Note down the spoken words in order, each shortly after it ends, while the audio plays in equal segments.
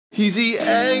He's the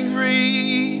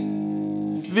angry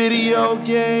video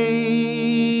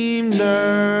game nerd.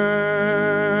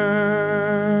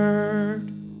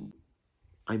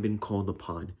 I've been called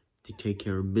upon to take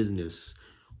care of business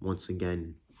once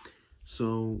again.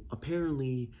 So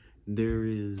apparently there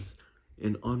is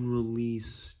an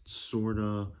unreleased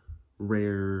sorta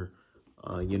rare,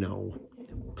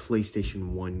 PlayStation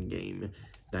 1 game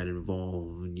that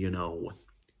involved,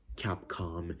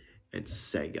 Capcom and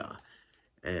Sega,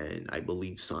 and I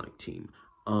believe Sonic Team.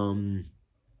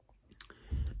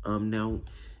 Now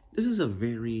this is a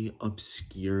very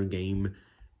obscure game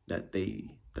that they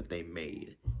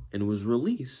made, and it was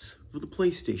released for the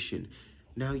PlayStation.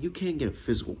 Now you can't get a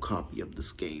physical copy of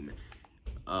this game,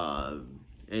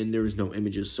 and there is no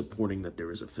images supporting that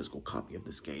there is a physical copy of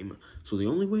this game. So the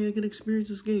only way I can experience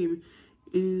this game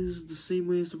is the same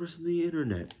way as the rest of the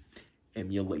internet: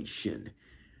 emulation.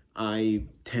 I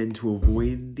tend to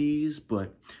avoid these,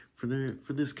 but for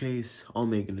this case, I'll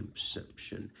make an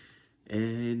exception.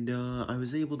 And I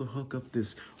was able to hook up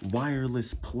this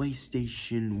wireless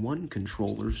PlayStation 1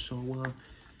 controller, so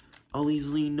I'll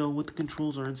easily know what the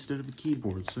controls are instead of a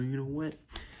keyboard. So you know what?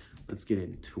 Let's get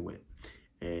into it.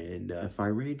 And if I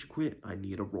rage quit, I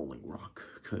need a rolling rock,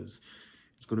 because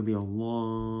it's gonna be a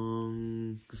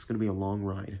long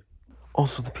ride.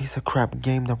 Also, the piece of crap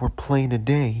game that we're playing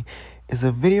today is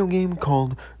a video game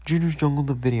called JUJU'S Jungle,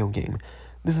 the video game.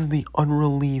 This is the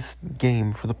unreleased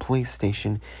game for the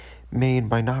PlayStation, made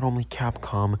by not only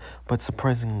Capcom, but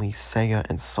surprisingly Sega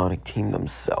and Sonic Team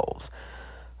themselves.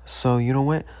 So, you know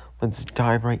what? Let's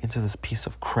dive right into this piece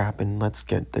of crap and let's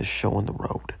get this show on the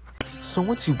road. So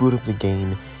once you boot up the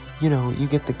game, you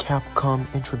get the Capcom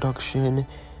introduction,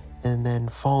 and then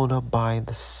followed up by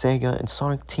the Sega and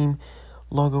Sonic Team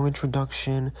logo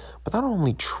introduction. But that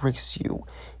only tricks you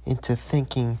into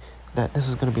thinking that this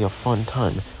is going to be a fun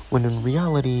time, when in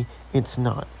reality, it's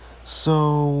not.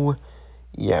 So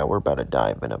yeah, we're about to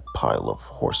dive in a pile of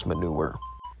horse manure.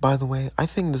 By the way, I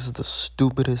think this is the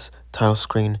stupidest title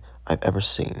screen I've ever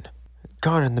seen.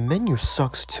 God, and the menu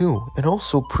sucks too. It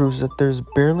also proves that there's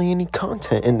barely any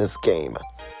content in this game.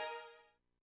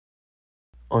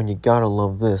 Oh, and you gotta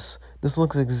love this. This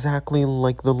looks exactly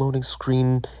like the loading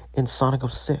screen in Sonic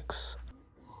 06.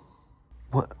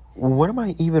 What am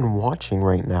I even watching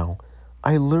right now?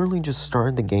 I literally just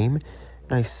started the game,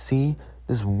 and I see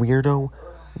this weirdo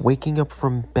waking up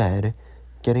from bed,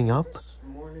 getting up,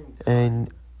 and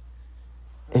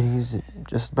he's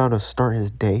just about to start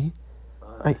his day.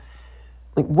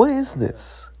 What is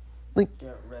this? Like,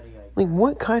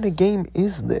 what kind of game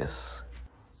is this?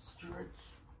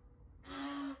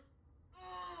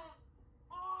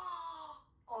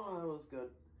 Oh, that was good.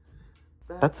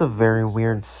 That's a very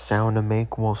weird sound to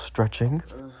make while stretching.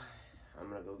 I'm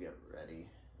gonna go get ready.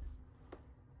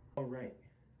 Alright,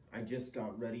 I just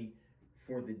got ready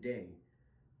for the day.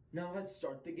 Now let's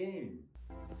start the game.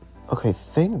 Okay,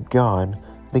 thank God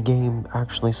the game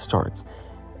actually starts.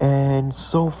 And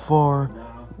so far,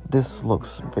 this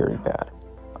looks very bad.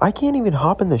 I can't even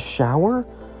hop in the shower?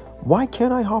 Why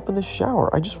can't I hop in the shower?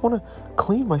 I just want to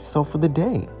clean myself for the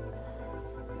day.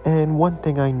 And one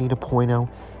thing I need to point out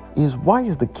is, why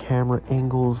is the camera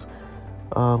angles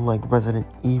like Resident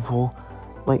Evil?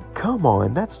 Like, come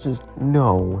on, that's just,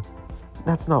 no.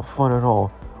 That's not fun at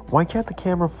all. Why can't the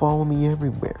camera follow me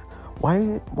everywhere?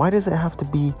 Why does it have to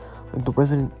be like the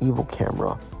Resident Evil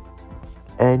camera?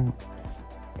 And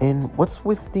what's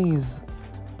with these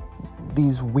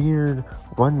weird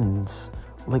runs?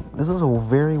 Like, this is a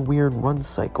very weird run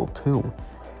cycle too.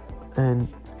 And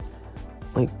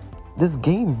like, this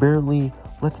game barely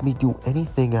lets me do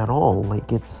anything at all.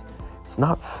 Like, it's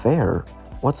not fair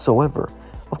whatsoever.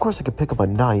 Of course I could pick up a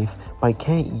knife, but I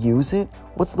can't use it?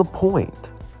 What's the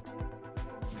point?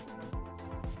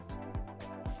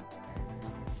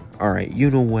 Alright, you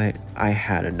know what? I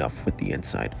had enough with the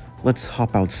inside. Let's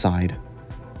hop outside.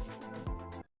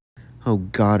 Oh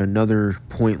god, another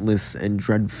pointless and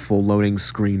dreadful loading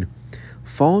screen,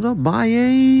 followed up by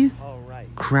a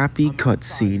crappy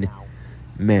cutscene.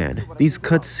 Man, these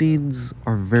cutscenes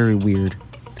are very weird.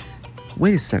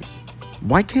 Wait a sec.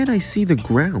 Why can't I see the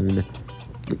ground?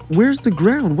 Where's the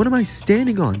ground? What am I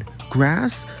standing on?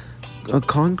 Grass?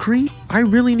 Concrete? I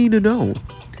really need to know.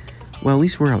 Well, at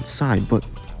least we're outside, but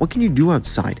what can you do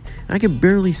outside? And I can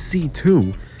barely see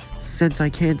too, since I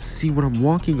can't see what I'm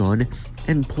walking on,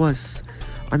 and plus,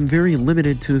 I'm very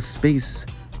limited to the space.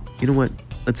 You know what?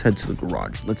 Let's head to the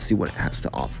garage. Let's see what it has to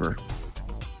offer.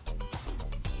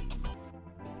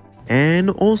 And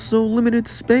also limited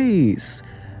space.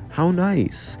 How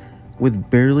nice. With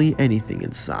barely anything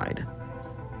inside.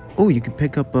 Oh, you can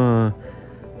pick up a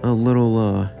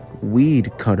little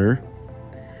weed cutter.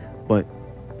 But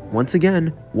once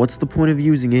again, what's the point of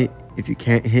using it if you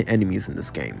can't hit enemies in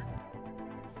this game?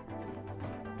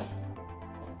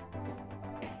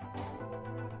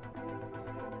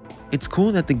 It's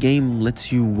cool that the game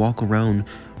lets you walk around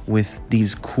with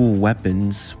these cool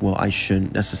weapons. Well, I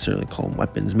shouldn't necessarily call them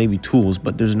weapons, maybe tools,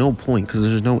 but there's no point because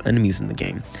there's no enemies in the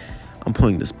game. I'm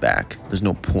putting this back. There's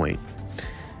no point.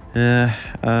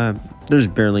 There's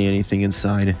barely anything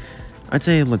inside. I'd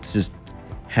say let's just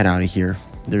head out of here.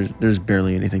 There's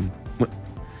barely anything. What?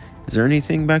 Is there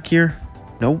anything back here?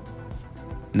 Nope.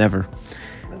 Never.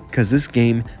 Because this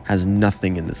game has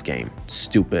nothing in this game.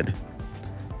 Stupid.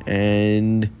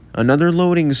 And another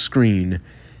loading screen.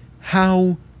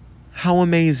 How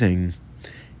amazing.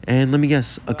 And let me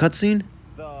guess, a cutscene?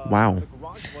 Wow.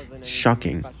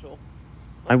 Shocking.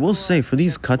 I will say, for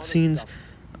these cutscenes,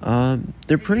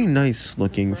 they're pretty nice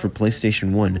looking for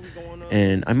PlayStation 1.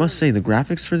 And I must say, the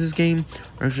graphics for this game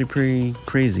are actually pretty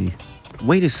crazy.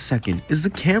 Wait a second, is the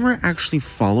camera actually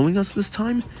following us this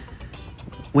time?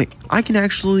 Wait, I can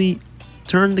actually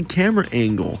turn the camera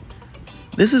angle.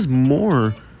 This is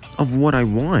more of what I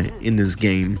want in this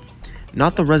game.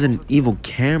 Not the Resident Evil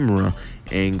camera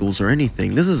angles or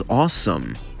anything. This is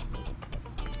awesome.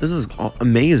 This is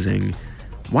amazing.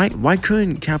 Why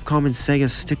couldn't Capcom and Sega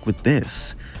stick with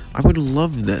this? I would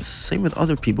love this. Same with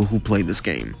other people who play this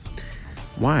game.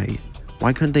 Why?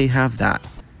 Why couldn't they have that?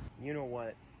 You know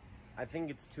what? I think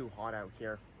it's too hot out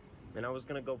here. And I was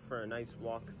gonna go for a nice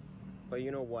walk. But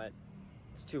you know what?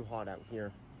 It's too hot out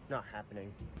here. Not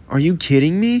happening. Are you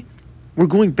kidding me? We're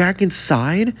going back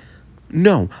inside?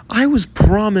 No, I was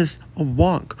promised a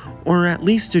walk, or at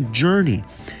least a journey,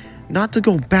 not to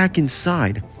go back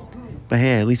inside. But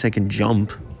hey, at least I can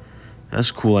jump.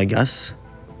 That's cool, I guess.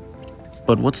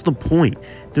 But what's the point?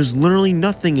 There's literally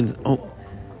nothing in... Oh,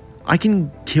 I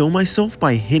can kill myself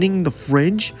by hitting the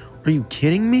fridge? Are you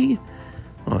kidding me?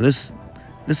 Oh, this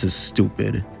is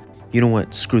stupid. You know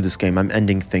what? Screw this game. I'm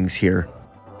ending things here.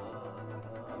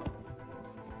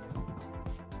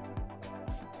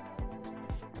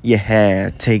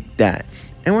 Yeah, take that.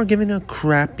 And we're giving a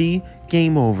crappy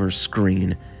game over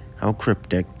screen. How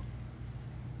cryptic.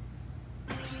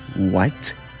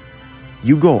 What?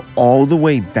 You go all the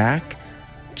way back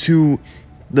to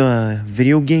the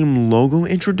video game logo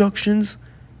introductions?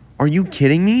 Are you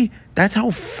kidding me? That's how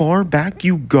far back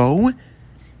you go?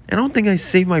 I don't think I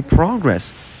saved my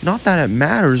progress. Not that it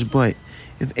matters, but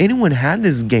if anyone had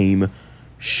this game,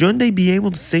 shouldn't they be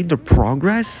able to save their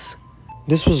progress?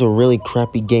 This was a really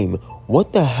crappy game.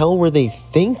 What the hell were they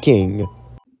thinking?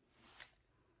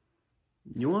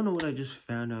 You wanna know what I just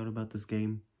found out about this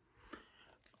game?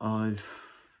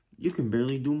 You can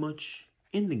barely do much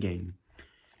in the game.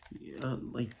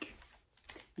 Like,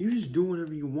 you just do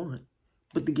whatever you want,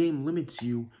 but the game limits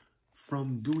you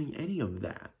from doing any of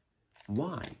that.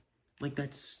 Why? Like,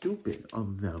 that's stupid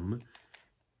of them.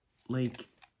 Like,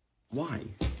 why?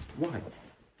 Why?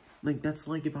 Like, that's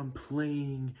like if I'm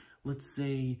playing, let's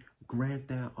say, Grand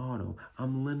Theft Auto.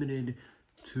 I'm limited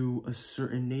to a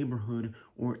certain neighborhood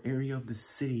or area of the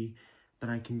city that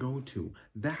I can go to.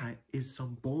 That is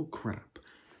some bull crap.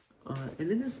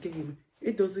 And in this game,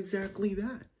 it does exactly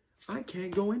that. I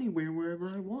can't go anywhere wherever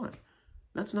I want.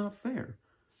 That's not fair.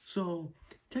 So,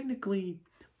 technically,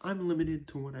 I'm limited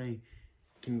to what I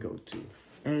can go to.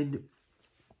 And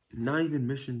not even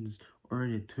missions are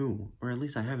in it too. Or at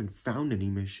least I haven't found any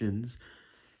missions.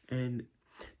 And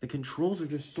the controls are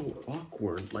just so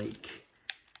awkward. Like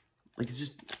it's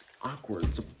just awkward.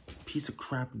 It's a piece of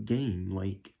crap game.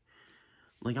 Like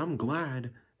I'm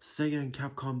glad Sega and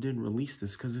Capcom didn't release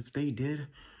this, because if they did,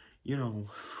 you know,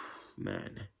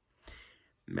 man,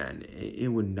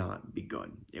 it would not be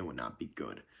good. It would not be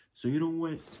good. So you know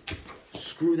what?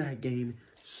 Screw that game.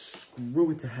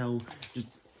 Screw it to hell. Just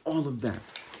all of that.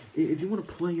 If you want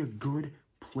to play a good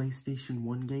PlayStation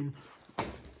 1 game,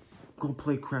 go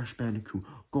play Crash Bandicoot.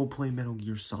 Go play Metal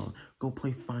Gear Solid. Go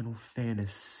play Final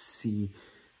Fantasy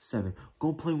 7.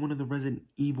 Go play one of the Resident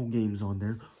Evil games on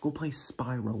there. Go play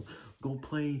Spyro. Go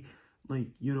play, like,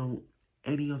 you know,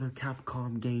 any other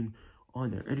Capcom game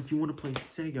on there. And if you want to play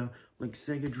Sega, like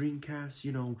Sega Dreamcast,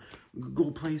 you know,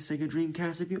 go play Sega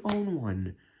Dreamcast if you own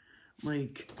one.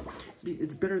 Like,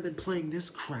 it's better than playing this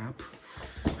crap.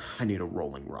 I need a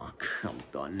Rolling Rock. I'm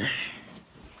done.